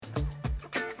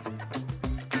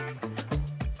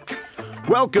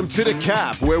Welcome to The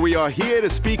Cap, where we are here to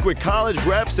speak with college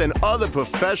reps and other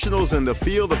professionals in the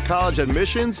field of college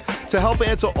admissions to help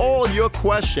answer all your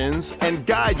questions and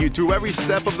guide you through every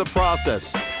step of the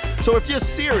process. So if you're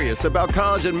serious about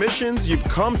college admissions, you've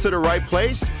come to the right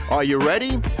place. Are you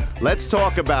ready? Let's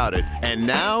talk about it. And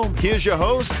now, here's your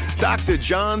host, Dr.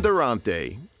 John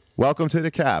Durante. Welcome to The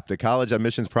Cap, the College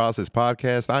Admissions Process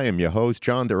Podcast. I am your host,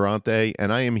 John Durante,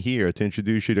 and I am here to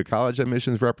introduce you to college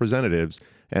admissions representatives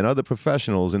and other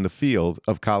professionals in the field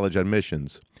of college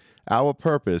admissions. Our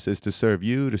purpose is to serve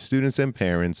you, the students and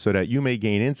parents, so that you may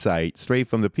gain insight straight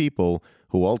from the people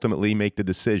who ultimately make the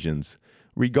decisions.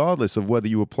 Regardless of whether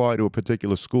you apply to a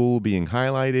particular school being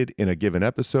highlighted in a given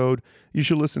episode, you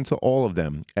should listen to all of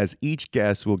them, as each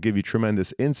guest will give you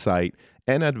tremendous insight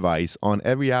and advice on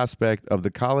every aspect of the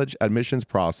college admissions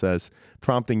process,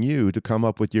 prompting you to come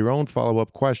up with your own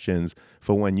follow-up questions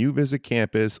for when you visit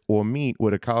campus or meet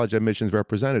with a college admissions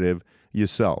representative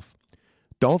yourself.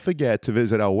 Don't forget to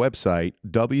visit our website,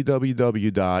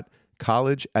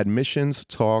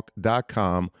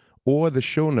 www.collegeadmissionstalk.com, or the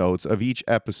show notes of each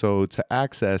episode to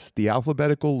access the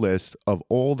alphabetical list of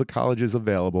all the colleges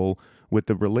available with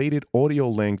the related audio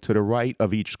link to the right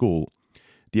of each school.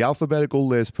 The alphabetical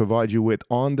list provides you with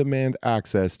on-demand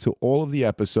access to all of the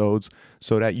episodes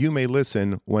so that you may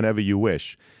listen whenever you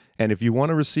wish. And if you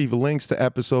want to receive links to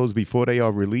episodes before they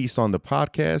are released on the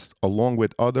podcast, along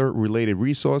with other related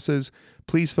resources,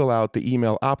 please fill out the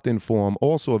email opt-in form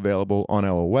also available on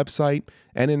our website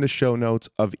and in the show notes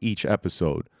of each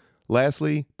episode.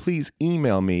 Lastly, please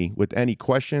email me with any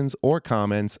questions or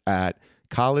comments at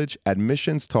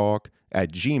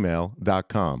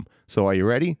collegeadmissionstalk@gmail.com. So are you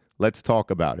ready? Let's talk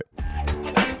about it.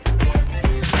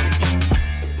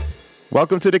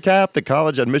 Welcome to The Cap, the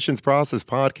College Admissions Process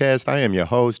Podcast. I am your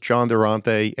host, John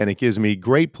Durante, and it gives me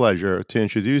great pleasure to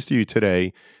introduce to you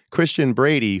today Christian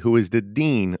Brady, who is the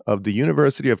Dean of the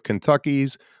University of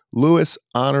Kentucky's Lewis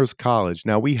Honors College.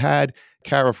 Now, we had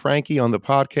Kara Franke on the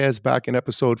podcast back in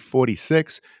episode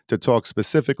 46 to talk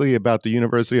specifically about the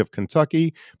University of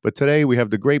Kentucky, but today we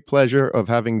have the great pleasure of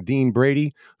having Dean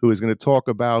Brady, who is going to talk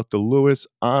about the Lewis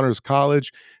Honors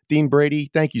College. Dean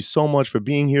Brady, thank you so much for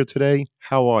being here today.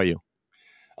 How are you?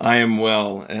 I am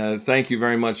well. Thank you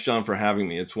very much, John, for having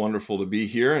me. It's wonderful to be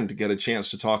here and to get a chance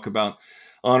to talk about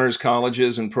honors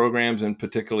colleges and programs, and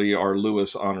particularly our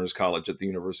Lewis Honors College at the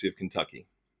University of Kentucky.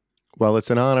 Well, it's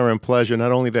an honor and pleasure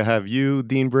not only to have you,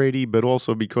 Dean Brady, but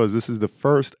also because this is the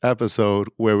first episode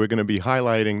where we're going to be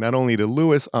highlighting not only the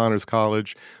Lewis Honors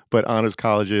College, but honors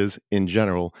colleges in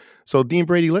general. So, Dean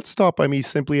Brady, let's start by me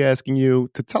simply asking you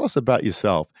to tell us about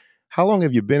yourself. How long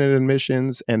have you been in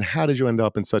admissions, and how did you end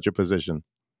up in such a position?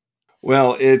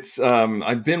 Well,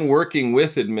 I've been working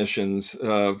with admissions,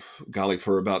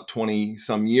 for about 20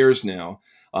 some years now.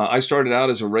 I started out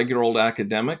as a regular old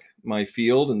academic. My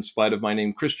field, in spite of my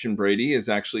name, Christian Brady, is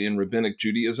actually in Rabbinic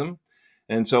Judaism.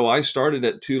 And so I started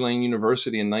at Tulane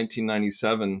University in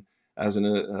 1997 as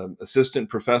an assistant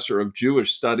professor of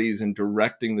Jewish studies and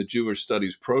directing the Jewish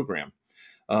studies program.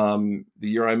 The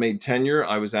year I made tenure,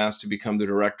 I was asked to become the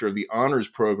director of the honors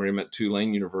program at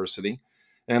Tulane University.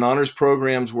 And honors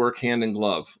programs work hand in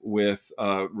glove with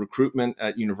recruitment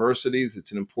at universities.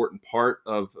 It's an important part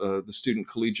of the student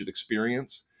collegiate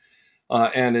experience.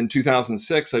 And in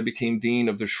 2006, I became dean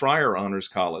of the Schreier Honors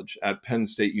College at Penn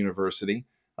State University.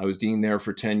 I was dean there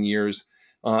for 10 years.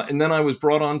 And then I was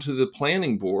brought onto the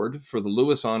planning board for the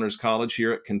Lewis Honors College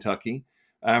here at Kentucky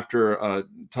after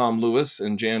Tom Lewis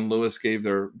and Jan Lewis gave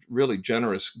their really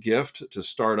generous gift to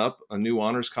start up a new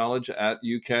honors college at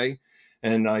UK.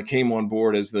 And I came on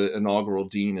board as the inaugural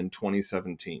dean in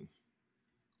 2017.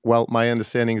 Well, my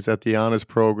understanding is that the honors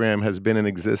program has been in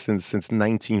existence since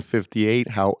 1958.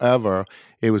 However,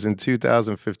 it was in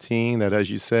 2015 that, as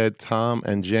you said, Tom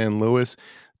and Jan Lewis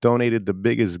donated the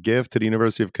biggest gift to the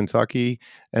University of Kentucky,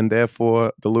 and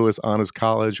therefore the Lewis Honors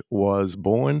College was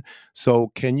born.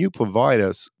 So can you provide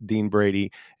us, Dean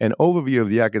Brady, an overview of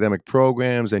the academic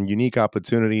programs and unique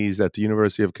opportunities that the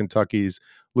University of Kentucky's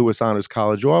Lewis Honors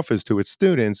College offers to its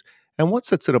students, and what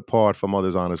sets it apart from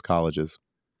other honors colleges?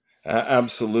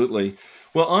 Absolutely.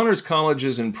 Well, honors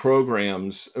colleges and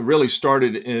programs really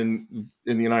started in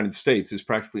the United States, is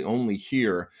practically only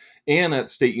here, and at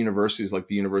state universities like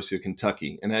the University of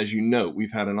Kentucky. And as you know,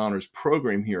 we've had an honors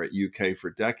program here at UK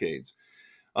for decades.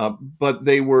 But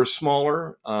they were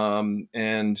smaller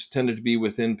and tended to be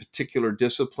within particular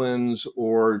disciplines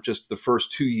or just the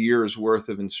first 2 years worth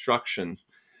of instruction.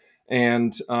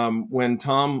 And when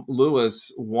Tom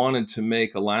Lewis wanted to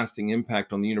make a lasting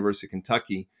impact on the University of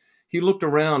Kentucky, he looked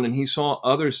around and he saw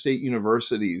other state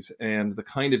universities and the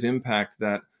kind of impact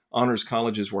that honors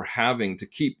colleges were having to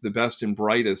keep the best and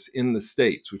brightest in the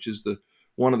states, which is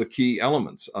one of the key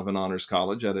elements of an honors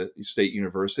college at a state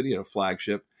university, at a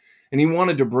flagship. And he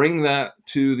wanted to bring that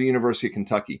to the University of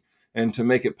Kentucky and to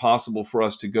make it possible for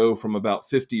us to go from about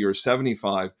 50 or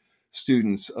 75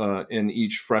 students in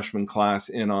each freshman class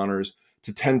in honors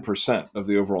to 10% of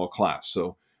the overall class.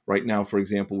 So right now, for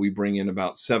example, we bring in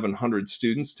about 700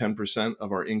 students, 10%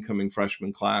 of our incoming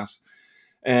freshman class,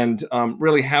 and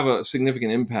really have a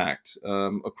significant impact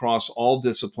across all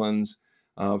disciplines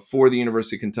for the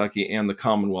University of Kentucky and the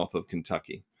Commonwealth of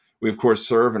Kentucky. We, of course,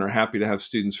 serve and are happy to have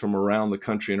students from around the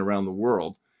country and around the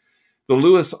world. The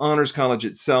Lewis Honors College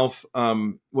itself,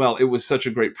 well, it was such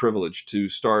a great privilege to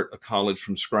start a college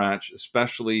from scratch,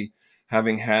 especially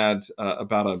having had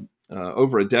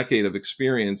over a decade of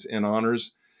experience in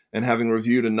honors and having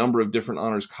reviewed a number of different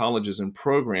honors colleges and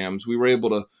programs. We were able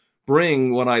to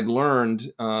bring what I'd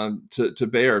learned to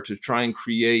bear to try and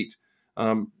create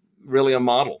really a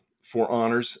model for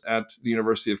honors at the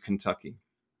University of Kentucky.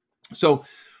 So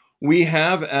we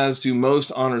have, as do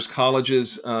most honors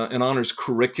colleges, an honors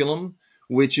curriculum,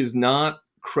 which is not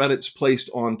credits placed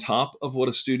on top of what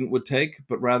a student would take,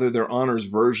 but rather they're honors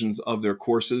versions of their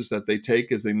courses that they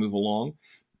take as they move along,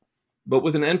 but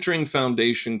with an entering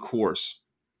foundation course.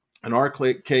 In our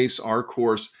case, our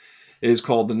course is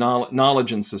called the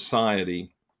Knowledge and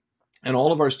Society. And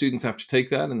all of our students have to take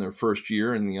that in their first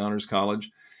year in the honors college.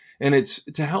 And it's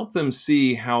to help them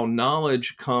see how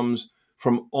knowledge comes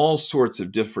from all sorts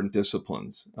of different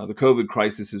disciplines. The COVID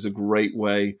crisis is a great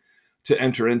way to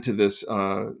enter into this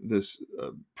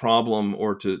problem,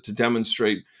 or to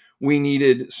demonstrate. We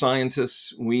needed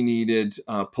scientists, we needed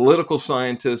political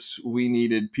scientists, we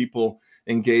needed people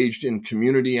engaged in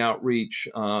community outreach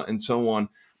and so on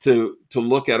to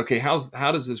look at, okay, how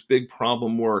does this big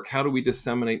problem work? How do we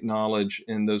disseminate knowledge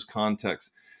in those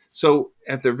contexts? So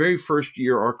at their very first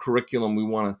year, our curriculum, we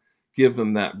want to give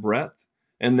them that breadth.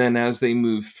 And then as they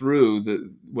move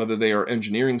through, whether they are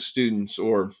engineering students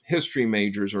or history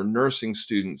majors or nursing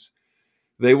students,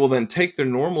 they will then take their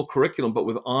normal curriculum, but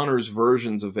with honors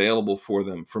versions available for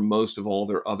them for most of all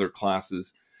their other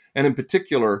classes. And in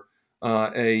particular,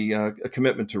 a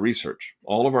commitment to research.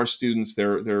 All of our students,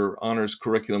 their honors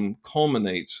curriculum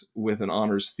culminates with an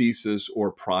honors thesis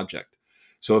or project.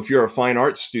 So if you're a fine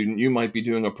arts student, you might be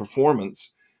doing a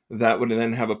performance that would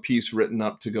then have a piece written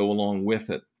up to go along with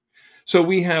it. So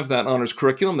we have that honors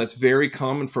curriculum that's very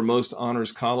common for most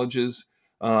honors colleges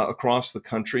across the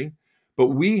country. But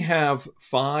we have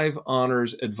 5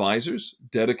 honors advisors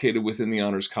dedicated within the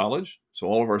honors college. So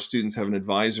all of our students have an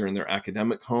advisor in their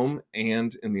academic home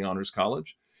and in the honors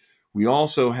college. We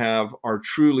also have our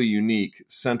truly unique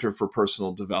Center for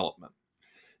Personal Development.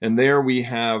 And there we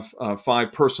have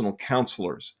 5 personal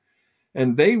counselors.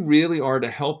 And they really are to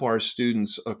help our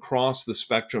students across the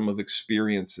spectrum of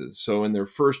experiences. So in their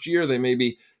first year, they may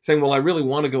be saying, well, I really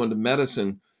want to go into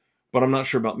medicine, but I'm not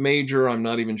sure about major. I'm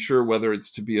not even sure whether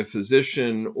it's to be a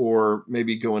physician or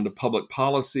maybe go into public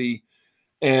policy.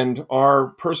 And our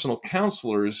personal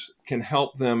counselors can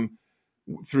help them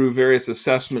through various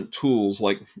assessment tools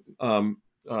like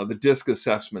the DISC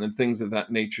assessment and things of that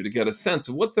nature to get a sense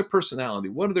of what's their personality,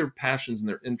 what are their passions and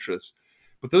their interests.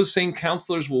 But those same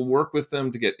counselors will work with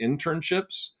them to get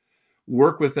internships,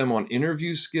 work with them on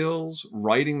interview skills,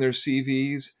 writing their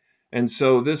CVs. And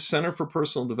so this Center for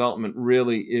Personal Development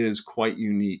really is quite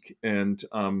unique. And,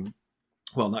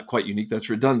 well, not quite unique,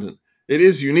 that's redundant. It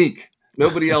is unique.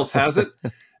 Nobody else has it.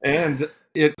 And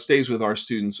it stays with our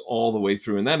students all the way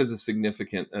through. And that is a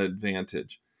significant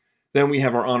advantage. Then we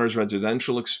have our honors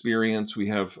residential experience. We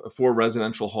have 4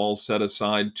 residential halls set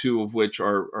aside, 2 of which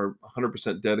are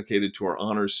 100% dedicated to our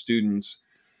honors students.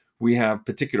 We have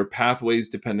particular pathways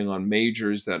depending on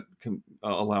majors that can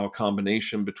allow a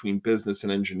combination between business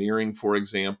and engineering, for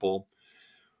example.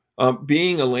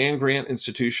 Being a land-grant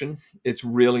institution, it's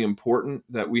really important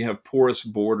that we have porous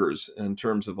borders in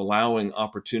terms of allowing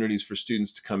opportunities for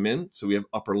students to come in. So we have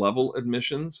upper-level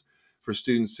admissions for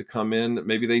students to come in.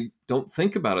 Maybe they don't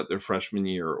think about it their freshman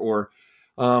year, or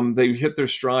they hit their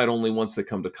stride only once they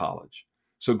come to college.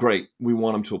 So great, we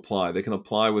want them to apply. They can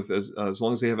apply with as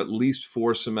long as they have at least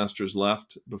 4 semesters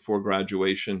left before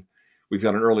graduation. We've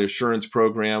got an early assurance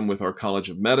program with our College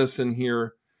of Medicine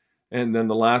here. And then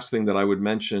the last thing that I would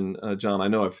mention, John, I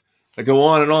know I go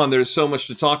on and on. There's so much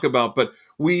to talk about, but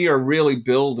we are really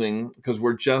building, because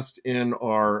we're just in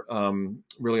our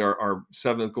our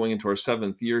 7th, going into our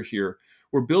 7th year here.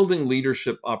 We're building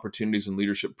leadership opportunities and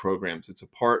leadership programs. It's a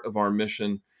part of our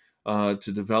mission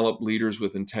to develop leaders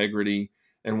with integrity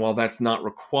And while that's not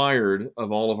required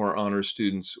of all of our honors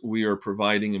students, we are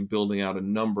providing and building out a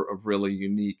number of really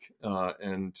unique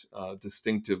and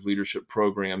distinctive leadership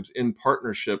programs in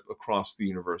partnership across the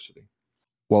university.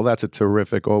 Well, that's a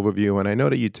terrific overview. And I know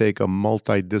that you take a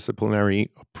multidisciplinary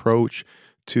approach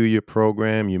to your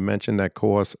program. You mentioned that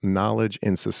course, Knowledge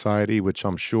in Society, which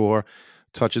I'm sure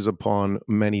touches upon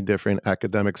many different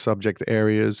academic subject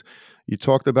areas. You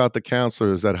talked about the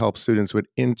counselors that help students with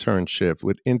internship,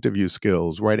 with interview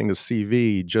skills, writing a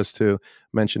CV, just to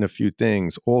mention a few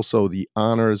things. Also, the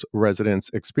honors residence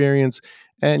experience.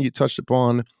 And you touched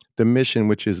upon the mission,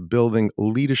 which is building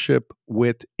leadership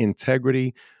with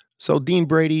integrity. So, Dean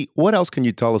Brady, what else can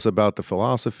you tell us about the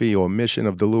philosophy or mission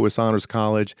of the Lewis Honors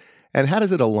College, and how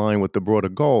does it align with the broader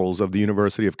goals of the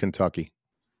University of Kentucky?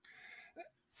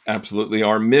 Absolutely.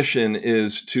 Our mission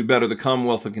is to better the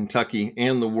Commonwealth of Kentucky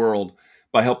and the world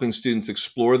by helping students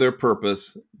explore their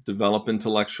purpose, develop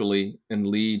intellectually, and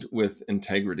lead with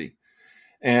integrity.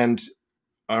 And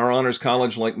our Honors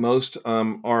College, like most,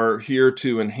 are here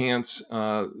to enhance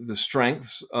the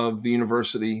strengths of the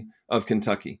University of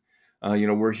Kentucky.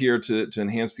 We're here to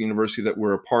enhance the university that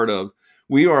we're a part of.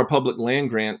 We are a public land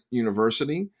grant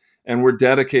university, and we're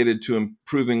dedicated to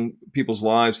improving people's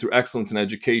lives through excellence in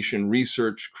education,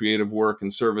 research, creative work,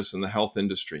 and service in the health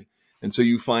industry. And so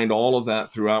you find all of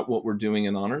that throughout what we're doing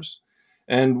in honors.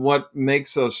 And what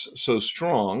makes us so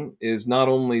strong is not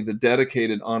only the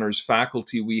dedicated honors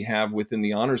faculty we have within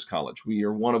the Honors College. We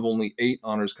are one of only 8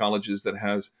 honors colleges that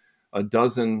has a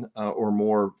dozen or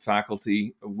more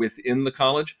faculty within the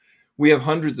college. We have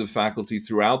hundreds of faculty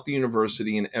throughout the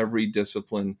university in every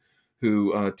discipline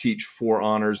who teach for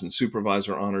honors and supervise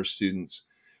our honors students.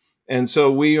 And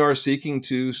so we are seeking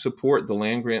to support the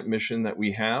land grant mission that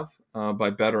we have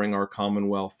by bettering our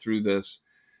Commonwealth through this.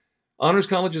 Honors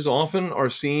colleges often are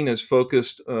seen as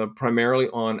focused primarily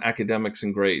on academics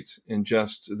and grades and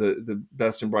just the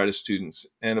best and brightest students.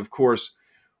 And of course,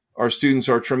 our students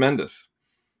are tremendous.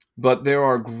 But there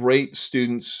are great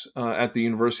students at the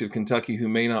University of Kentucky who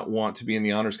may not want to be in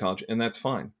the Honors College, and that's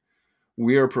fine.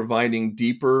 We are providing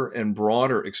deeper and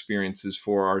broader experiences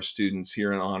for our students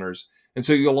here in honors. And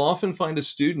so you'll often find a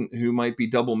student who might be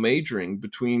double majoring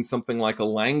between something like a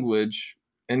language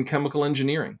and chemical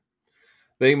engineering.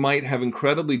 They might have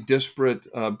incredibly disparate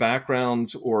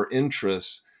backgrounds or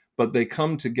interests, but they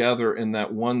come together in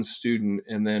that one student.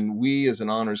 And then we, as an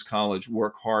honors college,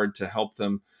 work hard to help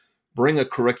them bring a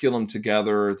curriculum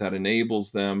together that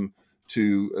enables them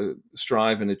to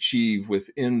strive and achieve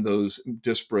within those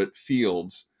disparate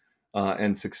fields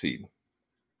and succeed.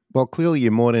 Well, clearly,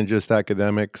 you're more than just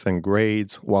academics and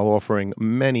grades while offering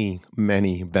many,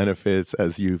 many benefits,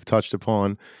 as you've touched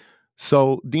upon.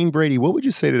 So, Dean Brady, what would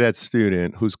you say to that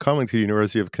student who's coming to the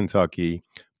University of Kentucky,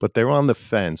 but they're on the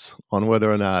fence on whether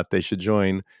or not they should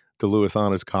join the Lewis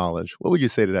Honors College? What would you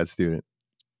say to that student?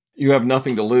 You have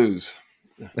nothing to lose.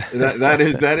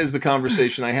 That is the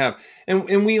conversation I have,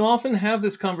 and we often have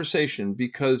this conversation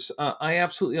because I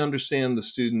absolutely understand the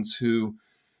students who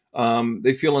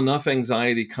they feel enough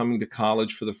anxiety coming to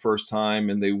college for the first time,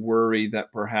 and they worry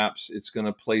that perhaps it's going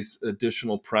to place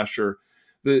additional pressure.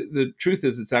 The truth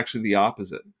is, it's actually the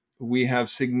opposite. We have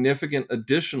significant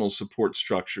additional support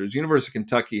structures. University of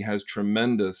Kentucky has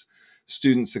tremendous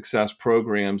student success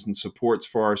programs and supports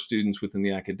for our students within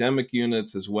the academic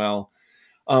units as well.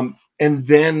 And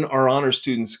then our honors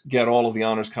students get all of the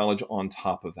honors college on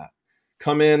top of that.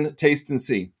 Come in, taste and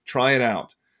see, try it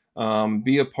out.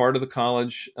 Be a part of the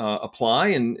college, apply,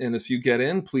 and if you get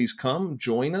in, please come,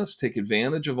 join us, take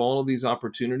advantage of all of these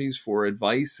opportunities for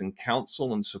advice and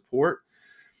counsel and support.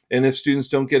 And if students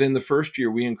don't get in the first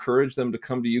year, we encourage them to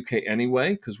come to UK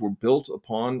anyway, because we're built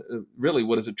upon really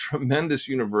what is a tremendous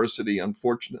university,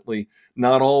 unfortunately,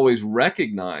 not always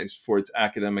recognized for its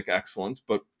academic excellence,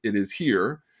 but it is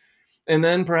here. And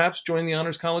then perhaps join the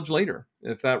Honors College later,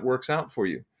 if that works out for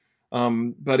you.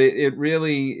 But it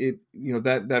really,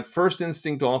 that first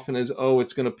instinct often is, oh,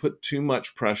 it's going to put too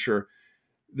much pressure.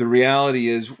 The reality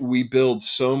is we build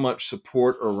so much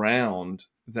support around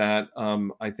that.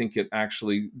 I think it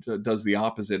actually does the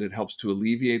opposite. It helps to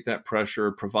alleviate that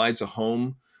pressure, provides a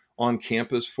home on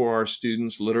campus for our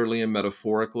students, literally and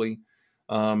metaphorically.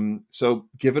 So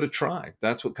give it a try.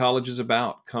 That's what college is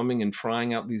about, coming and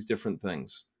trying out these different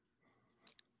things.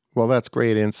 Well, that's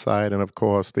great insight. And of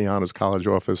course, the Honors College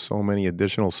offers so many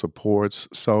additional supports.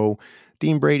 So,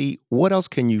 Dean Brady, what else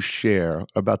can you share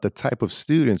about the type of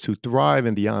students who thrive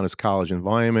in the Honors College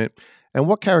environment? And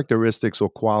what characteristics or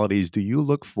qualities do you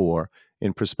look for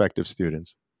in prospective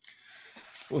students?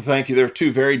 Well, thank you. There are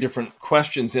two very different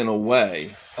questions in a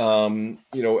way.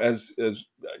 As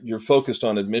you're focused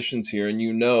on admissions here, and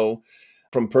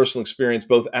from personal experience,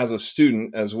 both as a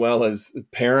student as well as a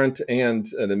parent and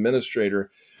an administrator,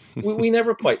 we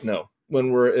never quite know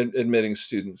when we're admitting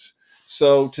students.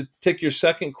 So, to take your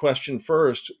second question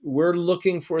first, we're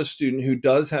looking for a student who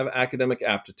does have academic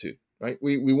aptitude, right?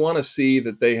 We want to see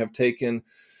that they have taken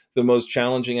the most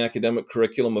challenging academic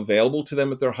curriculum available to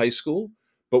them at their high school,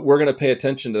 but we're going to pay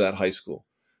attention to that high school.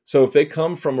 So if they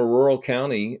come from a rural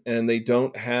county and they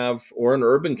don't have, or an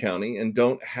urban county and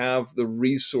don't have the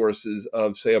resources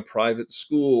of, say, a private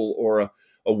school or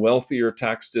a wealthier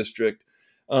tax district,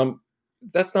 um,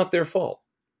 that's not their fault.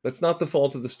 That's not the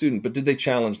fault of the student. But did they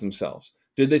challenge themselves?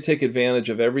 Did they take advantage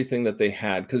of everything that they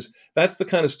had? Because that's the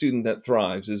kind of student that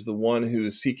thrives, is the one who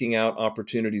is seeking out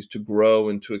opportunities to grow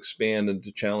and to expand and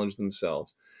to challenge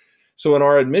themselves. So in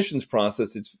our admissions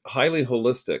process, it's highly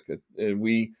holistic.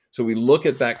 We look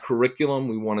at that curriculum.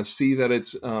 We want to see that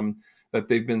it's that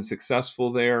they've been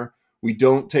successful there. We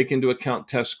don't take into account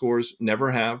test scores, never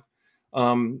have.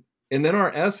 And then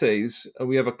our essays,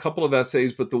 we have a couple of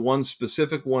essays, but the one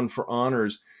specific one for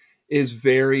honors is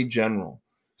very general.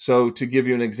 So to give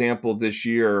you an example, this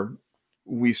year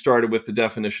we started with the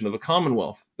definition of a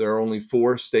commonwealth. There are only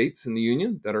 4 states in the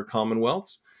union that are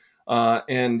commonwealths,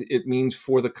 and it means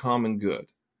for the common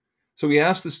good. So we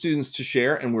asked the students to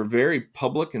share, and we're very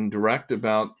public and direct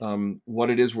about what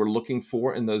it is we're looking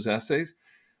for in those essays.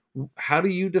 How do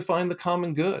you define the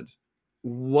common good?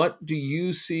 What do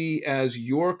you see as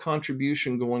your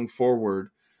contribution going forward?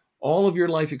 All of your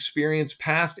life experience,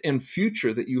 past and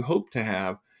future, that you hope to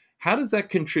have, how does that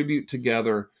contribute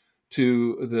together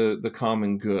to the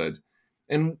common good?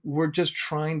 And we're just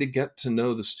trying to get to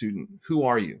know the student. Who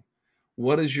are you?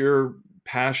 What is your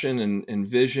passion and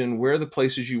vision? Where are the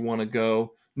places you want to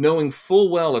go? Knowing full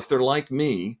well, if they're like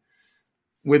me,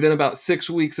 within about 6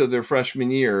 weeks of their freshman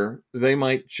year, they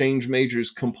might change majors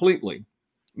completely.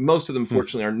 Most of them,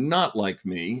 fortunately, are not like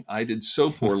me. I did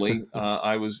so poorly,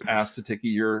 I was asked to take a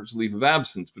year's leave of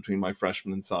absence between my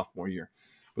freshman and sophomore year.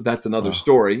 But that's another Wow.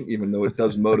 story, even though it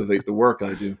does motivate the work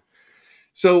I do.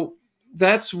 So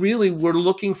that's really, we're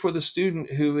looking for the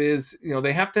student who is,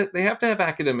 they have to have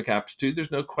academic aptitude. There's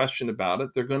no question about it.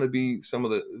 They're going to be some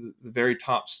of the very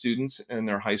top students in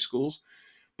their high schools.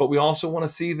 But we also want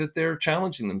to see that they're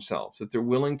challenging themselves, that they're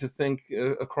willing to think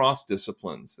across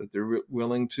disciplines, that they're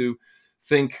willing to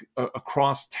think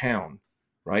across town,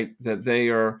 right? That they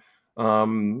are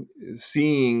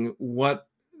seeing what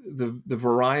the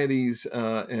varieties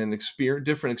and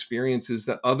different experiences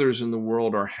that others in the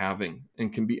world are having,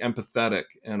 and can be empathetic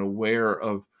and aware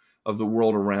of the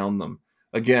world around them.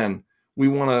 Again,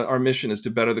 our mission is to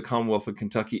better the Commonwealth of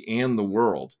Kentucky and the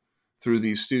world through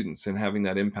these students and having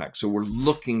that impact. So we're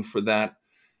looking for that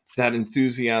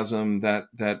enthusiasm,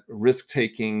 that risk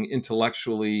taking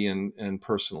intellectually and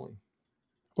personally.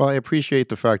 Well, I appreciate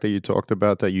the fact that you talked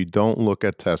about that you don't look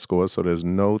at test scores. So there's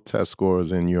no test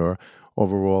scores in your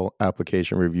overall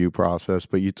application review process.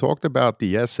 But you talked about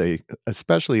the essay,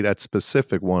 especially that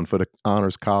specific one for the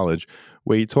Honors College,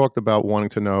 where you talked about wanting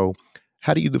to know,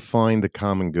 how do you define the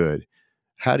common good?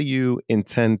 How do you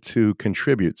intend to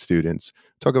contribute, students?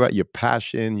 Talk about your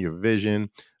passion, your vision.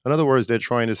 In other words, they're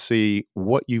trying to see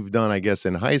what you've done, I guess,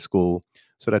 in high school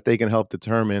so that they can help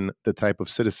determine the type of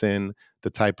citizen, the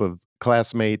type of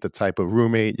classmate, the type of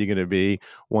roommate you're going to be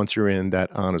once you're in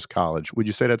that honors college. Would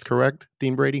you say that's correct,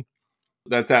 Dean Brady?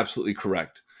 That's absolutely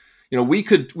correct. We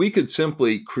could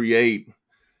simply create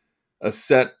a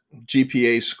set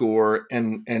GPA score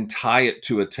and tie it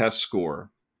to a test score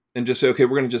and just say, okay,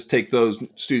 we're going to just take those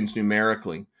students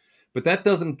numerically. But that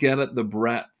doesn't get at the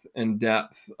breadth and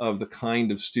depth of the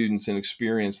kind of students and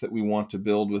experience that we want to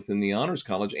build within the Honors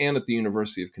College and at the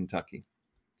University of Kentucky.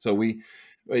 So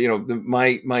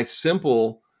my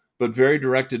simple but very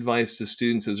direct advice to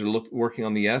students as they're working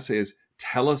on the essay is,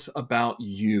 tell us about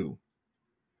you.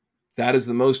 That is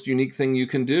the most unique thing you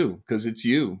can do, because it's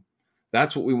you.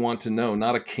 That's what we want to know,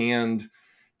 not a canned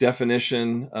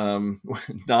definition,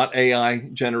 not AI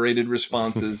generated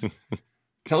responses.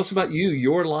 Tell us about you,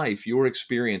 your life, your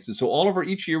experience. And so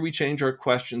each year we change our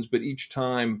questions, but each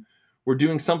time we're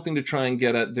doing something to try and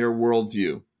get at their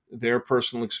worldview, their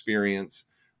personal experience,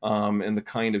 and the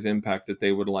kind of impact that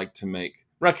they would like to make.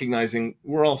 Recognizing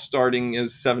we're all starting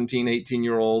as 17,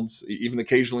 18-year-olds, even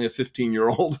occasionally a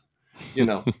 15-year-old. you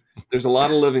know, there's a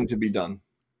lot of living to be done.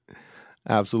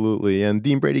 Absolutely. And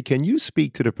Dean Brady, can you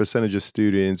speak to the percentage of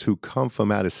students who come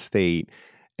from out of state?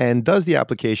 And does the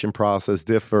application process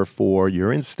differ for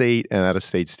your in state and out of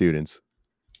state students?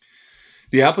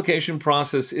 The application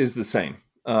process is the same.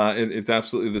 It's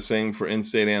absolutely the same for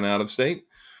in-state and out-of-state.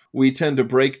 We tend to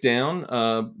break down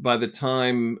by the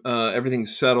time everything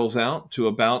settles out to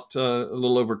about a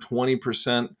little over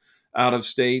 20% out of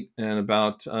state and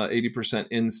about 80%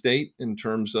 in state in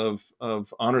terms of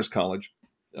honors college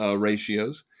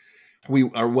ratios. We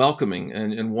are welcoming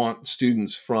and want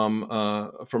students from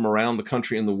around the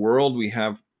country and the world. We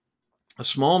have a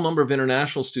small number of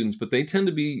international students, but they tend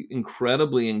to be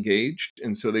incredibly engaged,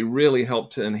 and so they really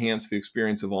help to enhance the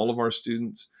experience of all of our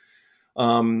students.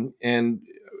 And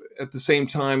at the same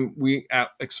time, we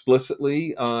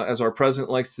explicitly, as our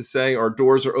president likes to say, our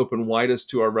doors are open widest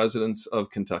to our residents of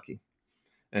Kentucky.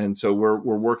 And so we're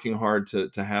working hard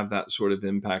to have that sort of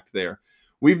impact there.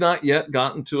 We've not yet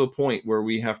gotten to a point where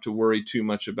we have to worry too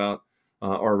much about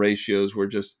our ratios. We're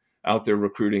just out there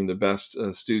recruiting the best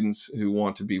students who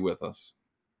want to be with us.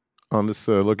 I'm just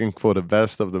looking for the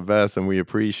best of the best, and we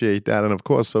appreciate that. And of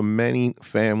course, for many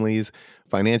families,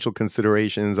 financial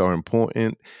considerations are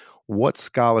important. What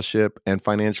scholarship and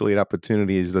financial aid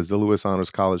opportunities does the Lewis Honors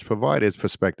College provide its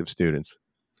prospective students?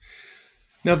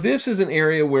 Now, this is an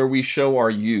area where we show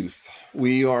our youth.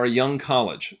 We are a young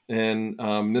college, and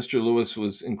Mr. Lewis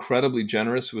was incredibly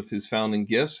generous with his founding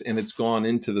gifts, and it's gone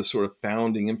into the sort of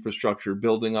founding infrastructure,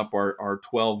 building up our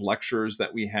 12 lectures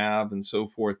that we have and so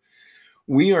forth.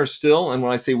 We are still, and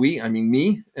when I say we, I mean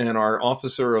me and our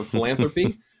Officer of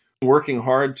Philanthropy, working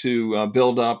hard to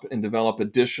build up and develop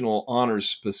additional honors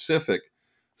specific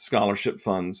scholarship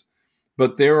funds.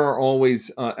 But there are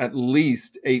always at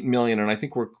least 8 million, and I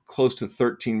think we're close to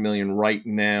 13 million right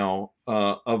now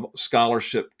of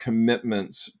scholarship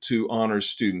commitments to honors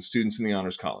students in the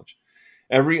Honors College.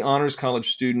 Every Honors College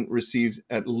student receives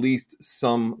at least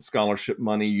some scholarship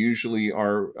money. Usually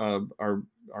our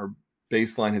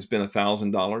baseline has been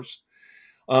 $1,000.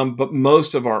 But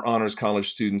most of our Honors College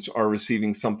students are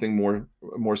receiving something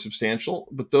more substantial.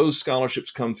 But those scholarships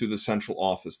come through the central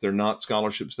office. They're not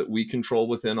scholarships that we control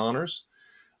within Honors.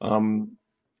 Um,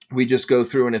 we just go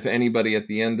through, and if anybody at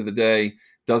the end of the day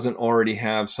doesn't already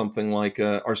have something like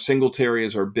our Singletary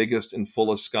is our biggest and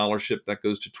fullest scholarship that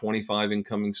goes to 25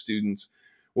 incoming students,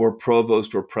 or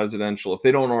provost or presidential. If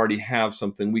they don't already have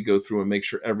something, we go through and make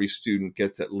sure every student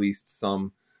gets at least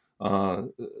some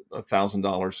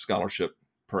 $1,000 scholarship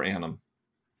per annum.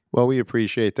 Well, we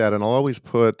appreciate that. And I'll always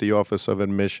put the Office of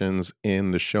Admissions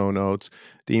in the show notes.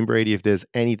 Dean Brady, if there's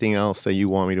anything else that you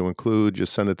want me to include,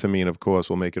 just send it to me. And of course,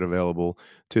 we'll make it available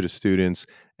to the students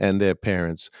and their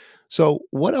parents. So,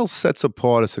 what else sets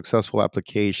apart a successful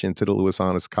application to the Lewis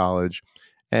Honors College?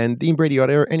 And Dean Brady, are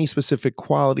there any specific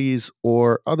qualities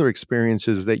or other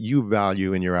experiences that you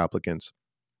value in your applicants?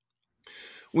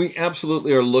 We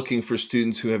absolutely are looking for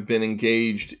students who have been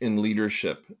engaged in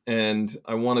leadership. And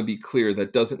I want to be clear,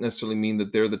 that doesn't necessarily mean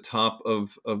that they're the top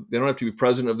they don't have to be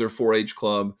president of their 4-H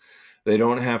club. They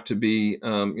don't have to be,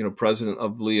 president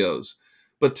of Leo's,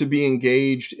 but to be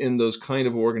engaged in those kind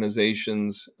of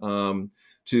organizations,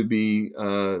 to be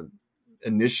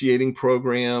initiating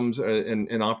programs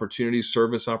and opportunities,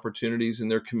 service opportunities in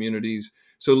their communities.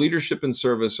 So leadership and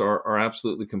service are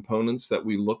absolutely components that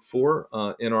we look for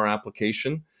in our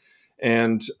application.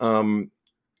 And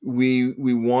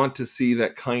we want to see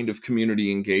that kind of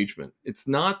community engagement. It's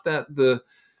not that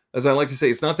as I like to say,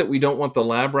 it's not that we don't want the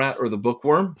lab rat or the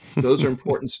bookworm. Those are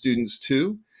important students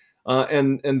too.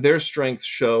 And their strengths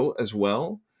show as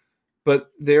well.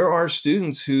 But there are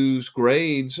students whose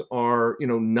grades are,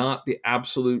 not the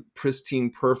absolute pristine,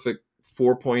 perfect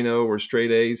 4.0 or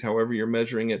straight A's, however you're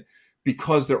measuring it,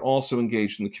 because they're also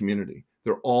engaged in the community.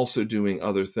 They're also doing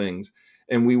other things.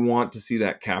 And we want to see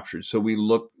that captured. So we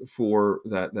look for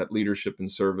that leadership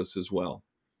and service as well.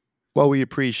 Well, we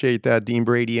appreciate that, Dean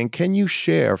Brady. And can you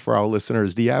share for our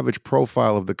listeners the average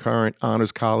profile of the current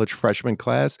Honors College freshman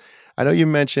class? I know you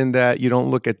mentioned that you don't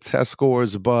look at test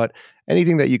scores, but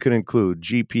anything that you could include,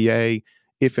 GPA,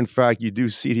 if in fact you do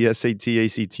see the SAT,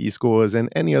 ACT scores, and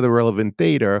any other relevant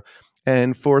data.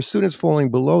 And for students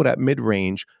falling below that mid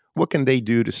range, what can they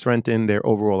do to strengthen their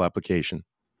overall application?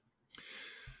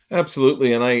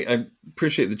 Absolutely. And I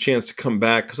appreciate the chance to come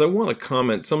back because I want to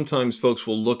comment. Sometimes folks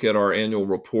will look at our annual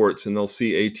reports and they'll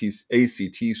see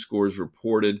ACT scores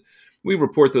reported. We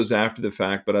report those after the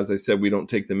fact, but as I said, we don't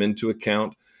take them into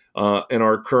account. In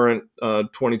our current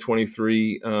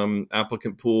 2023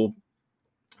 applicant pool,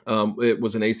 it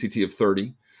was an ACT of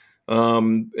 30.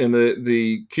 And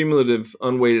the cumulative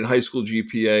unweighted high school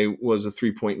GPA was a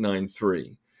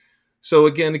 3.93. So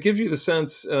again, it gives you the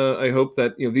sense, I hope,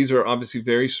 that these are obviously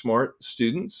very smart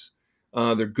students.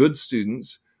 They're good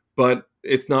students, but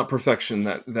it's not perfection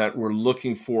that we're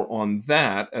looking for on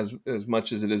that as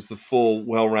much as it is the full,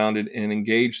 well-rounded, and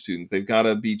engaged students. They've got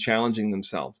to be challenging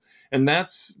themselves. And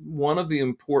that's one of the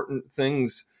important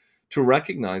things to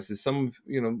recognize that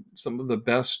some of the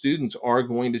best students are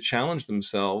going to challenge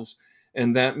themselves,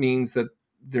 and that means that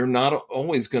they're not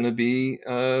always going to be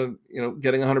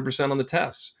getting 100% on the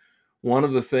tests. One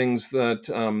of the things that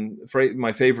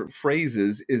my favorite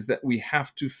phrases is that we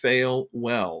have to fail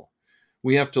well.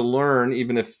 We have to learn,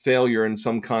 even if failure in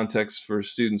some contexts for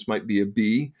students might be a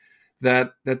B,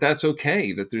 that's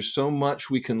okay. That there's so much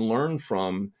we can learn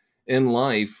from in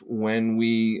life when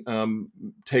we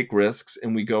take risks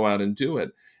and we go out and do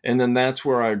it. And then that's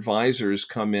where our advisors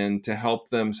come in to help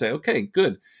them say, okay,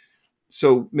 good.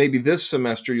 So maybe this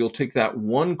semester you'll take that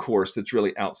one course that's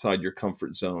really outside your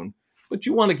comfort zone, but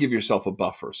you want to give yourself a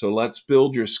buffer. So let's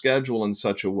build your schedule in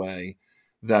such a way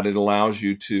that it allows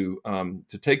you to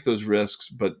take those risks,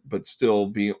 but still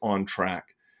be on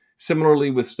track.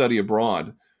 Similarly, with study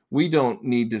abroad, we don't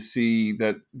need to see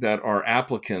that our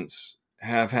applicants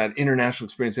have had international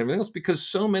experience and everything else, because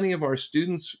so many of our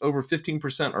students, over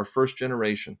 15%, are first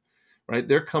generation, right?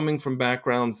 They're coming from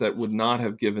backgrounds that would not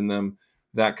have given them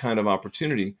that kind of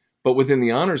opportunity. But within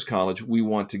the Honors College, we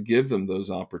want to give them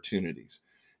those opportunities.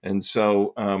 And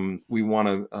so we want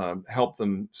to help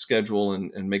them schedule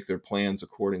and make their plans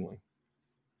accordingly.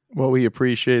 Well, we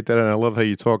appreciate that. And I love how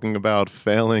you're talking about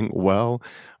failing well.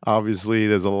 Obviously,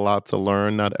 there's a lot to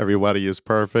learn. Not everybody is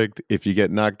perfect. If you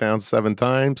get knocked down 7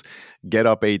 times, get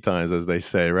up 8 times, as they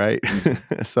say, right?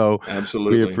 So we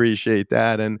Absolutely. appreciate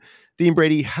that. And Dean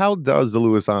Brady, how does the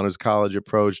Lewis Honors College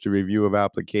approach the review of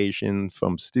applications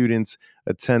from students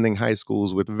attending high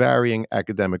schools with varying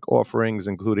academic offerings,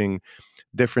 including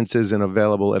differences in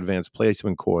available advanced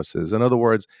placement courses? In other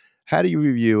words, how do you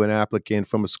review an applicant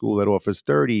from a school that offers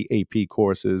 30 AP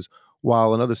courses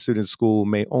while another student school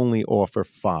may only offer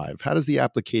 5? How does the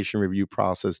application review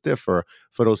process differ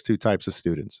for those two types of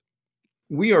students?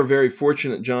 We are very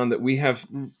fortunate, John, that we have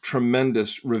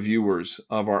tremendous reviewers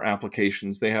of our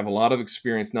applications. They have a lot of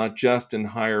experience, not just in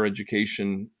higher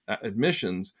education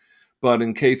admissions, but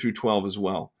in K through 12 as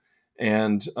well.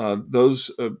 And those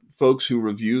folks who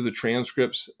review the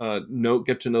transcripts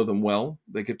get to know them well.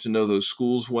 They get to know those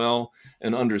schools well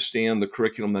and understand the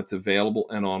curriculum that's available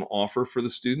and on offer for the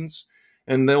students.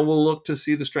 And they will look to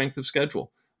see the strength of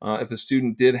schedule. If a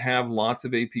student did have lots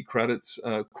of AP credits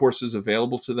courses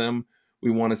available to them,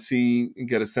 we want to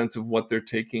get a sense of what they're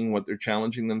taking, what they're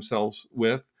challenging themselves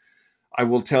with. I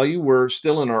will tell you, we're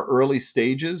still in our early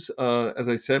stages. As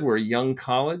I said, we're a young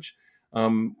college.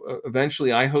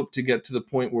 Eventually, I hope to get to the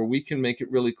point where we can make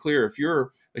it really clear. If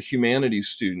you're a humanities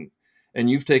student and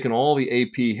you've taken all the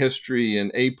AP history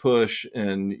and APUSH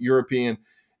and European,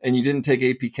 and you didn't take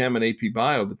AP Chem and AP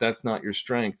Bio, but that's not your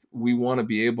strength, we want to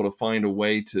be able to find a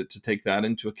way to take that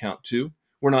into account too.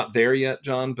 We're not there yet,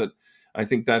 John, but I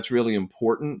think that's really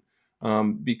important.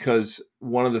 Because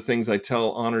one of the things I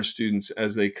tell honor students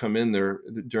as they come in there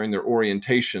during their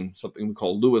orientation, something we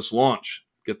call Lewis launch,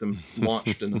 get them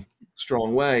launched in a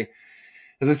strong way.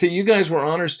 As I say, you guys were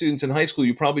honor students in high school.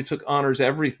 You probably took honors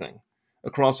everything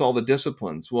across all the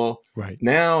disciplines. Well, Right.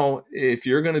 now, if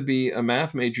you're going to be a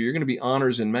math major, you're going to be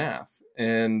honors in math.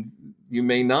 And you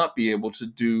may not be able to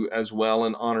do as well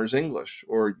in honors English,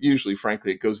 or usually,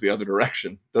 frankly, it goes the other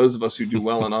direction. Those of us who do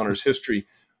well in honors history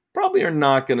probably are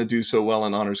not going to do so well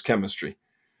in honors chemistry.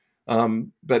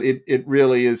 But it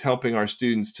really is helping our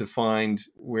students to find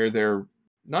where their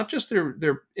not just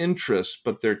their interests,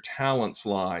 but their talents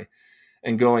lie,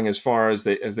 and going as far as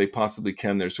they possibly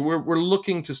can there. So we're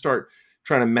looking to start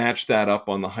trying to match that up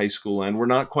on the high school end. We're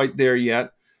not quite there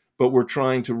yet, but we're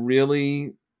trying to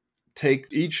really take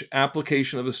each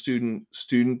application of a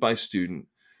student by student,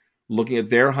 looking at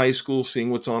their high school, seeing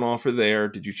what's on offer there.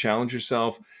 Did you challenge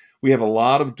yourself? We have a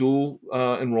lot of dual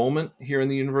enrollment here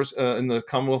in in the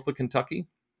Commonwealth of Kentucky.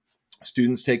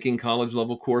 Students taking college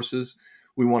level courses.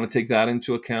 We want to take that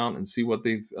into account and see what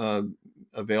they've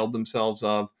availed themselves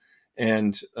of,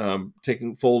 and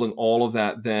folding all of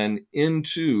that then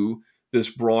into this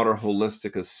broader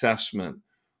holistic assessment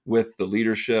with the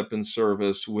leadership and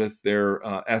service, with their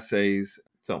essays.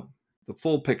 So the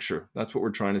full picture. That's what we're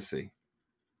trying to see.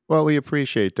 Well, we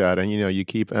appreciate that. And, you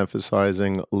keep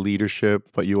emphasizing leadership,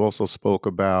 but you also spoke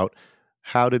about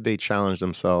how did they challenge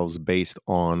themselves based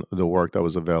on the work that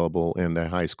was available in their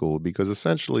high school? Because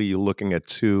essentially, you're looking at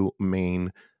two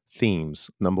main themes.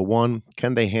 Number one,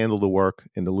 can they handle the work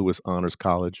in the Lewis Honors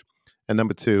College? And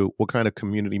number two, what kind of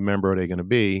community member are they going to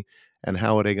be? And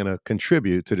how are they going to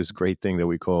contribute to this great thing that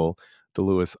we call the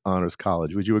Lewis Honors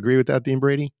College? Would you agree with that, Dean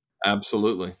Brady?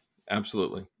 Absolutely.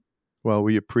 Absolutely. Well,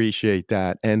 we appreciate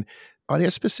that. And are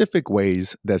there specific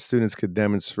ways that students could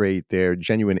demonstrate their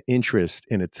genuine interest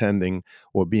in attending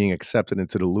or being accepted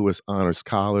into the Lewis Honors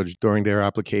College during their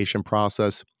application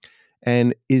process?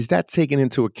 And is that taken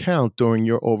into account during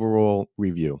your overall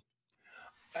review?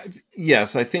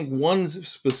 Yes, I think one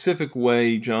specific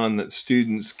way, John, that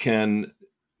students can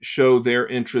show their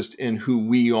interest in who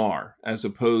we are, as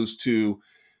opposed to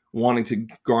wanting to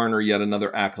garner yet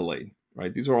another accolade,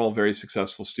 right? These are all very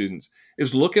successful students,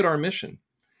 is look at our mission,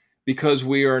 because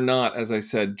we are not, as I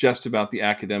said, just about the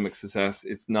academic success.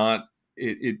 It's not.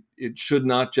 It should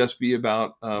not just be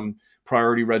about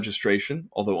priority registration,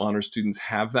 although honor students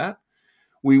have that.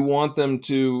 We want them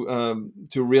to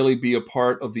really be a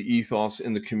part of the ethos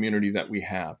in the community that we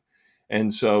have,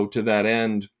 and so to that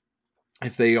end,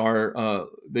 if they are,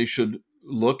 they should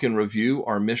look and review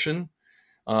our mission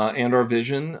and our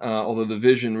vision. Although the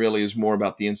vision really is more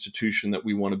about the institution that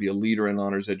we want to be a leader in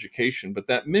honors education, but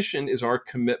that mission is our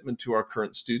commitment to our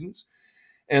current students.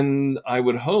 And I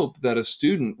would hope that a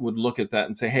student would look at that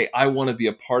and say, hey, I want to be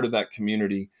a part of that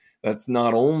community that's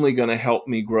not only going to help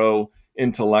me grow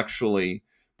intellectually,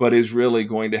 but is really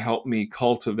going to help me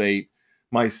cultivate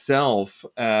myself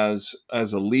as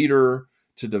a leader,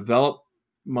 to develop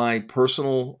my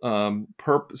personal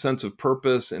sense of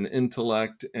purpose and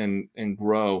intellect, and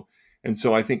grow. And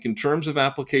so I think in terms of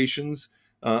applications,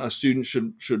 a student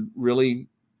should really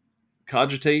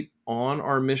cogitate on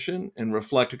our mission and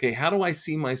reflect, okay, how do I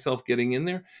see myself getting in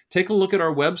there? Take a look at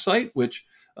our website, which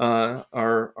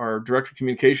our director of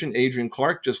communication, Adrian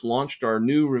Clark, just launched our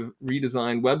new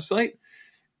redesigned website.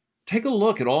 Take a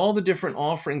look at all the different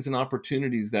offerings and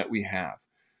opportunities that we have.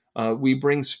 We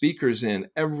bring speakers in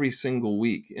every single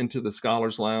week into the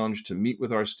Scholars Lounge to meet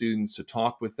with our students, to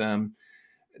talk with them.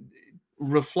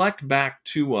 Reflect back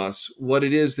to us what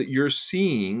it is that you're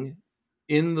seeing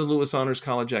in the Lewis Honors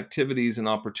College activities and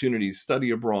opportunities,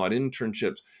 study abroad,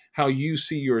 internships, how you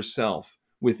see yourself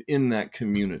within that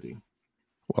community.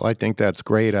 Well, I think that's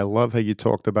great. I love how you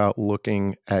talked about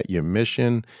looking at your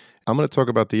mission. I'm going to talk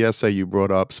about the essay you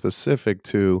brought up specific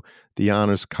to the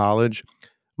Honors College.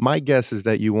 My guess is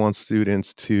that you want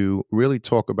students to really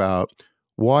talk about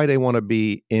why they want to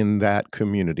be in that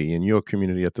community, in your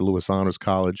community at the Lewis Honors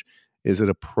College. Is it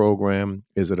a program?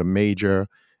 Is it a major?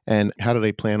 And how do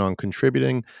they plan on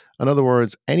contributing? In other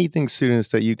words, anything, students,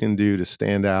 that you can do to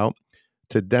stand out,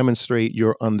 to demonstrate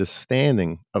your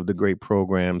understanding of the great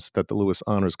programs that the Lewis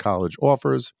Honors College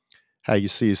offers, how you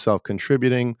see yourself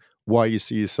contributing, why you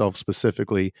see yourself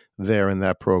specifically there in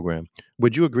that program.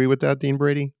 Would you agree with that, Dean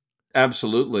Brady?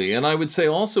 Absolutely. And I would say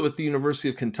also at the University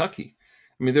of Kentucky.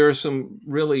 I mean, there are some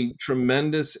really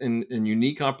tremendous and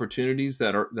unique opportunities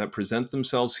that present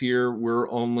themselves here.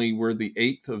 We're the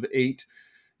eighth of eight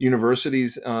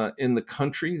universities in the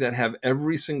country that have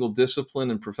every single discipline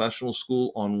and professional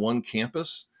school on one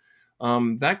campus.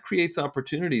 That creates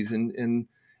opportunities, and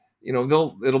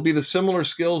it'll be the similar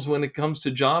skills when it comes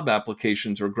to job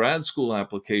applications or grad school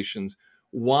applications.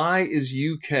 Why is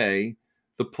UK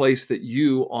the place that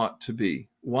you ought to be?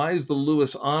 Why is the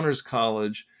Lewis Honors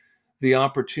College the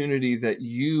opportunity that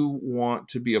you want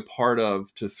to be a part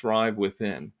of, to thrive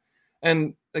within?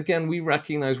 And again, we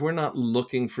recognize we're not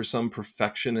looking for some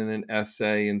perfection in an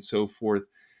essay and so forth,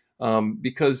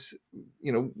 because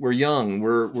we're young,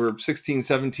 we're 16,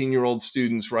 17-year-old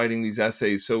students writing these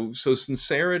essays. So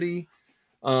sincerity,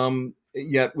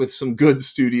 yet with some good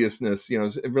studiousness,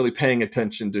 really paying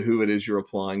attention to who it is you're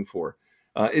applying for.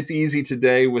 It's easy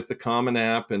today with the Common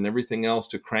App and everything else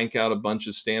to crank out a bunch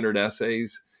of standard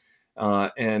essays,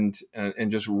 and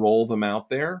just roll them out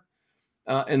there,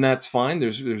 and that's fine.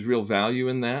 There's real value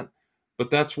in that,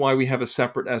 but that's why we have a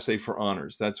separate essay for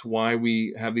honors. That's why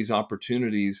we have these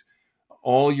opportunities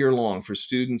all year long for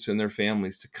students and their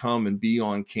families to come and be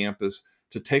on campus,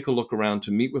 to take a look around,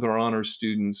 to meet with our honors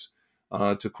students,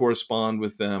 to correspond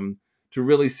with them, to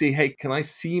really see, hey, can I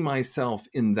see myself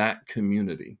in that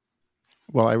community?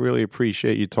 Well, I really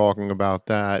appreciate you talking about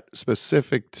that.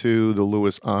 Specific to the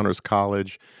Lewis Honors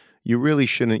College, you really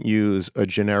shouldn't use a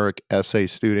generic essay,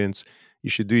 students. You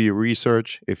should do your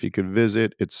research. If you could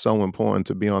visit, it's so important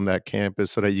to be on that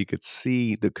campus so that you could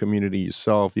see the community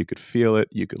yourself. You could feel it,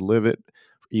 you could live it,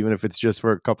 even if it's just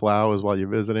for a couple hours while you're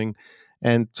visiting.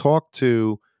 And talk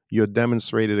to your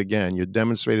demonstrated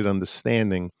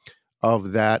understanding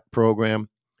of that program,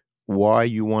 why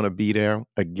you want to be there.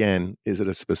 Again, is it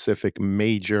a specific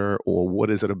major, or what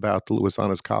is it about the Lewis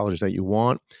Honors College that you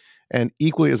want? And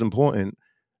equally as important,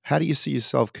 how do you see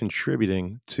yourself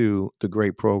contributing to the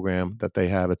great program that they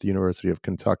have at the University of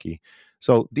Kentucky?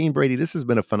 So, Dean Brady, this has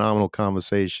been a phenomenal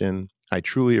conversation. I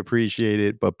truly appreciate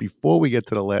it. But before we get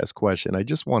to the last question, I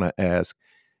just want to ask,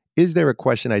 is there a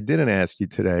question I didn't ask you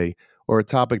today, or a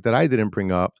topic that I didn't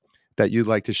bring up, that you'd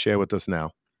like to share with us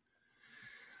now?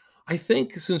 I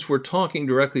think since we're talking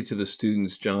directly to the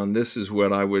students, John, this is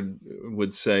what I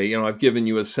would say. I've given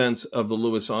you a sense of the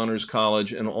Lewis Honors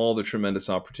College and all the tremendous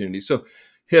opportunities. So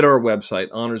hit our website,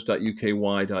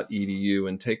 honors.uky.edu,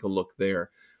 and take a look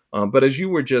there. But as you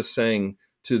were just saying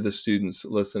to the students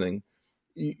listening,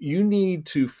 you need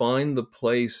to find the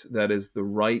place that is the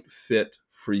right fit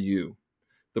for you,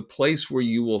 the place where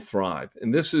you will thrive.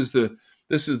 And this is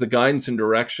the guidance and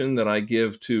direction that I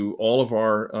give to all of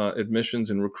our admissions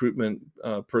and recruitment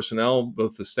personnel,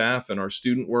 both the staff and our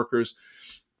student workers.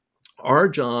 Our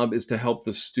job is to help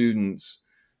the students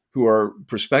who are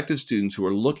prospective students who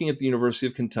are looking at the University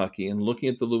of Kentucky and looking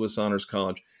at the Lewis Honors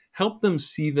College, help them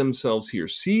see themselves here,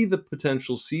 see the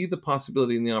potential, see the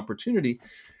possibility and the opportunity.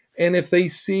 And if they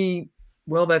see,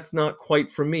 well, that's not quite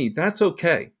for me, that's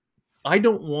okay. I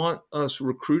don't want us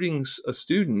recruiting a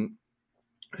student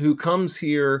who comes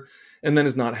here and then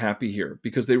is not happy here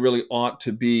because they really ought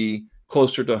to be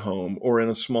closer to home or in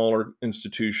a smaller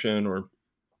institution or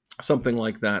something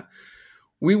like that.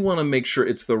 We want to make sure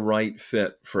it's the right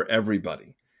fit for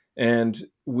everybody. And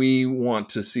we want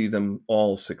to see them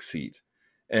all succeed.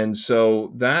 And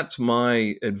so that's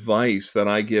my advice that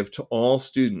I give to all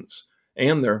students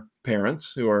and their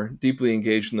parents who are deeply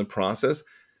engaged in the process.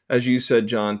 As you said,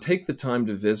 John, take the time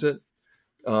to visit.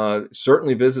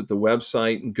 Certainly visit the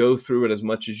website and go through it as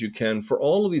much as you can for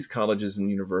all of these colleges and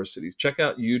universities. Check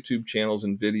out YouTube channels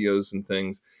and videos and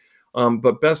things.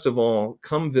 But best of all,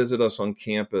 come visit us on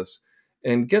campus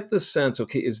and get the sense,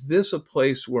 okay, is this a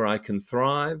place where I can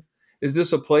thrive? Is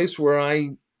this a place where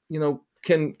I,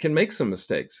 can make some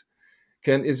mistakes?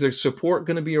 Is there support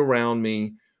going to be around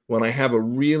me when I have a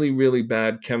really, really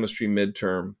bad chemistry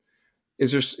midterm?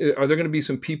 Are there going to be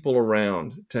some people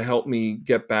around to help me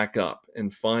get back up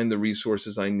and find the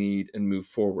resources I need and move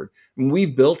forward? And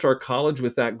we've built our college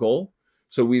with that goal.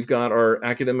 So we've got our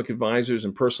academic advisors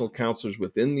and personal counselors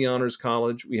within the Honors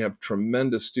College. We have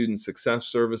tremendous student success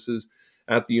services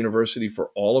at the university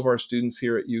for all of our students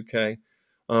here at UK.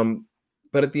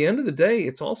 But at the end of the day,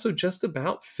 it's also just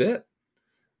about fit.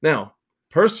 Now,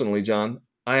 personally, John,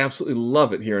 I absolutely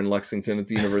love it here in Lexington at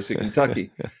the University of Kentucky.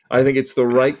 I think it's the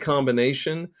right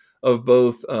combination of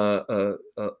both a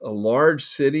large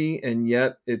city and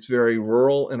yet it's very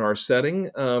rural in our setting.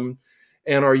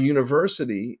 And our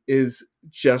university is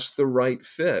just the right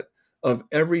fit of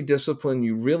every discipline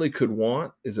you really could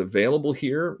want is available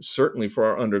here, certainly for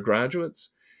our undergraduates.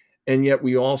 And yet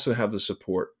we also have the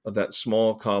support of that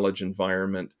small college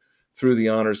environment through the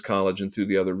Honors College and through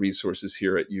the other resources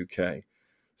here at UK.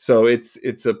 So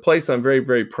it's a place I'm very,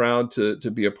 very proud to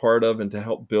be a part of and to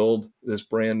help build this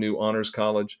brand new Honors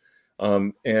College.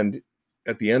 And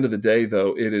at the end of the day,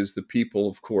 though, it is the people,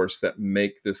 of course, that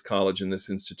make this college and this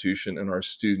institution, and our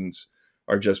students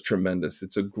are just tremendous.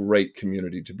 It's a great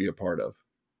community to be a part of.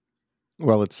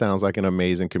 Well, it sounds like an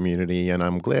amazing community, and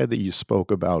I'm glad that you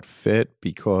spoke about fit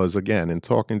because, again, in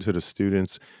talking to the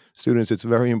students, it's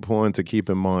very important to keep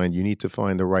in mind you need to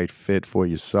find the right fit for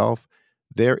yourself.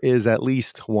 There is at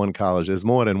least one college, there's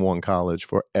more than one college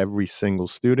for every single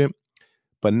student,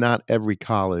 but not every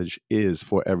college is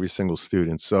for every single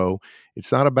student. So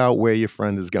it's not about where your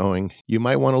friend is going. You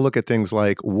might want to look at things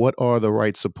like what are the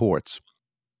right supports?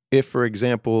 If, for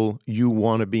example, you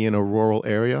want to be in a rural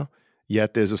area,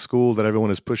 yet there's a school that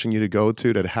everyone is pushing you to go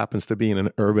to that happens to be in an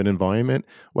urban environment,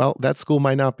 well, that school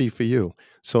might not be for you.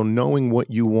 So knowing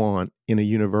what you want in a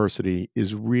university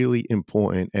is really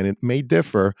important, and it may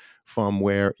differ from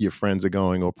where your friends are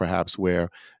going or perhaps where,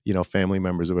 family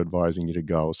members are advising you to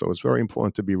go. So it's very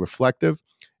important to be reflective.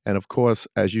 And of course,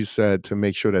 as you said, to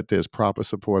make sure that there's proper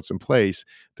supports in place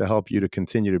to help you to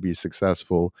continue to be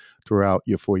successful throughout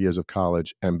your 4 years of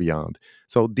college and beyond.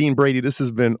 So, Dean Brady, this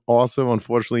has been awesome.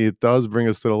 Unfortunately, it does bring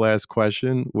us to the last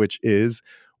question, which is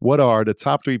what are the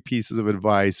top 3 pieces of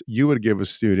advice you would give a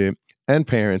student and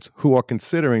parents who are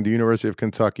considering the University of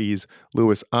Kentucky's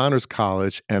Lewis Honors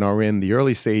College and are in the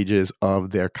early stages of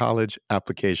their college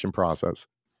application process?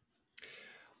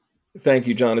 Thank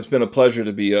you, John. It's been a pleasure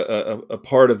to be a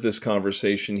part of this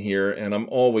conversation here, and I'm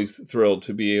always thrilled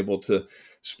to be able to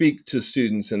speak to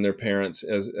students and their parents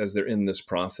as they're in this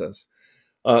process.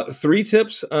 3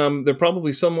 tips, they're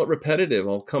probably somewhat repetitive.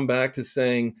 I'll come back to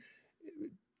saying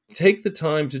take the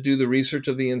time to do the research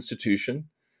of the institution,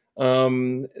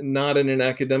 not in an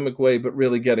academic way, but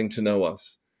really getting to know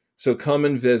us. So come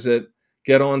and visit,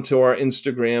 get onto our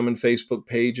Instagram and Facebook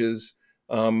pages.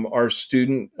 Our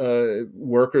student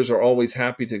workers are always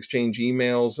happy to exchange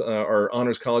emails, our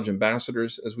Honors College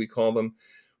ambassadors, as we call them.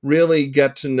 Really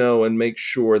get to know and make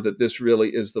sure that this really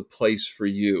is the place for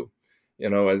you.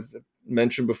 As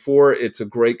mentioned before, it's a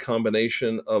great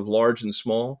combination of large and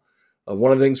small.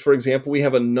 One of the things, for example, we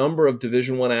have a number of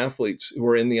Division I athletes who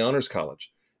are in the Honors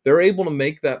College. They're able to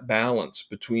make that balance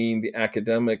between the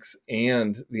academics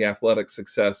and the athletic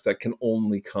success that can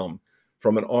only come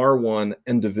from an R1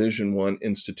 and Division I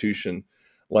institution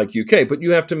like UK. But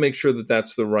you have to make sure that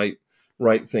that's the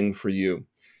right thing for you.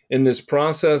 In this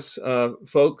process,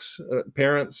 folks,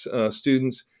 parents,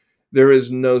 students, there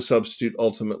is no substitute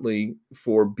ultimately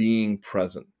for being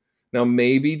present. Now,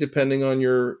 maybe depending on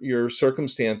your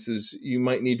circumstances, you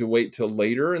might need to wait till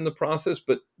later in the process,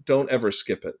 but don't ever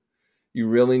skip it. You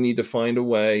really need to find a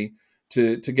way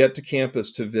to get to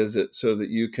campus to visit so that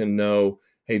you can know,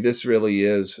 hey, this really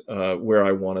is where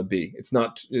I want to be. It's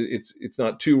not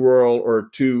too rural or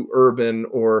too urban,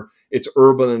 or it's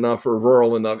urban enough or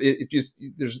rural enough. It just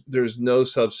there's no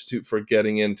substitute for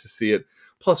getting in to see it.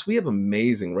 Plus, we have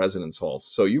amazing residence halls,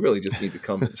 so you really just need to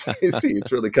come and see.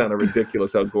 It's really kind of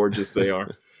ridiculous how gorgeous they are.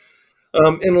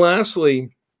 And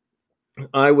lastly,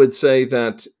 I would say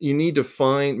that you need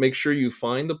to make sure you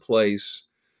find a place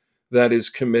that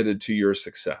is committed to your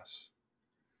success.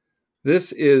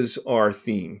 This is our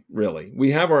theme, really.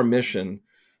 We have our mission,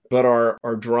 but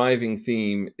our driving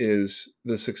theme is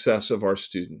the success of our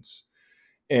students.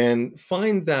 And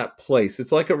find that place.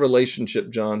 It's like a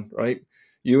relationship, John, right?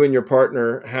 You and your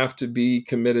partner have to be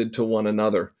committed to one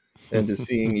another and to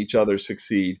seeing each other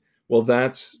succeed. Well,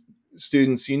 that's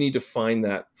students, you need to find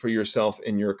that for yourself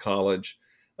in your college,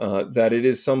 that it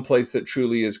is someplace that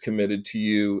truly is committed to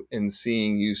you and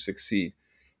seeing you succeed.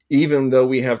 Even though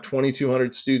we have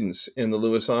 2,200 students in the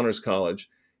Lewis Honors College,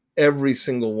 every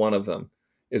single one of them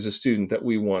is a student that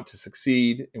we want to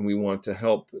succeed and we want to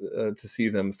help to see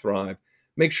them thrive.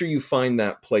 Make sure you find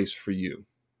that place for you.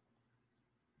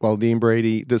 Well, Dean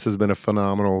Brady, this has been a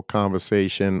phenomenal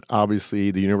conversation. Obviously,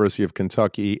 the University of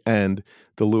Kentucky and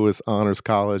the Lewis Honors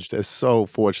College, they're so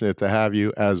fortunate to have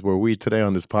you, as were we today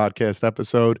on this podcast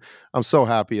episode. I'm so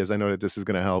happy, as I know that this is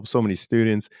going to help so many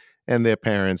students and their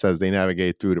parents as they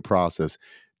navigate through the process.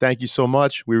 Thank you so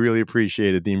much. We really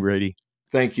appreciate it, Dean Brady.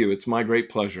 Thank you. It's my great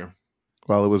pleasure.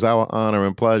 Well, it was our honor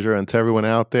and pleasure. And to everyone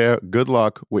out there, good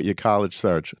luck with your college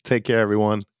search. Take care,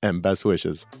 everyone, and best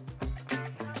wishes.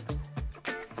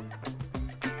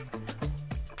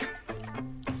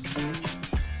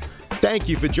 Thank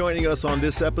you for joining us on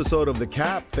this episode of the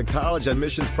CAP, the College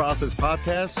Admissions Process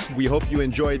Podcast. We hope you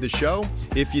enjoyed the show.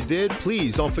 If you did,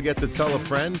 please don't forget to tell a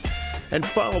friend and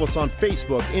follow us on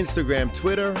Facebook, Instagram,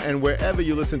 Twitter, and wherever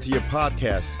you listen to your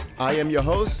podcasts. I am your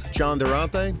host, John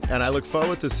Durante, and I look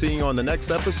forward to seeing you on the next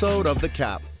episode of the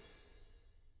CAP.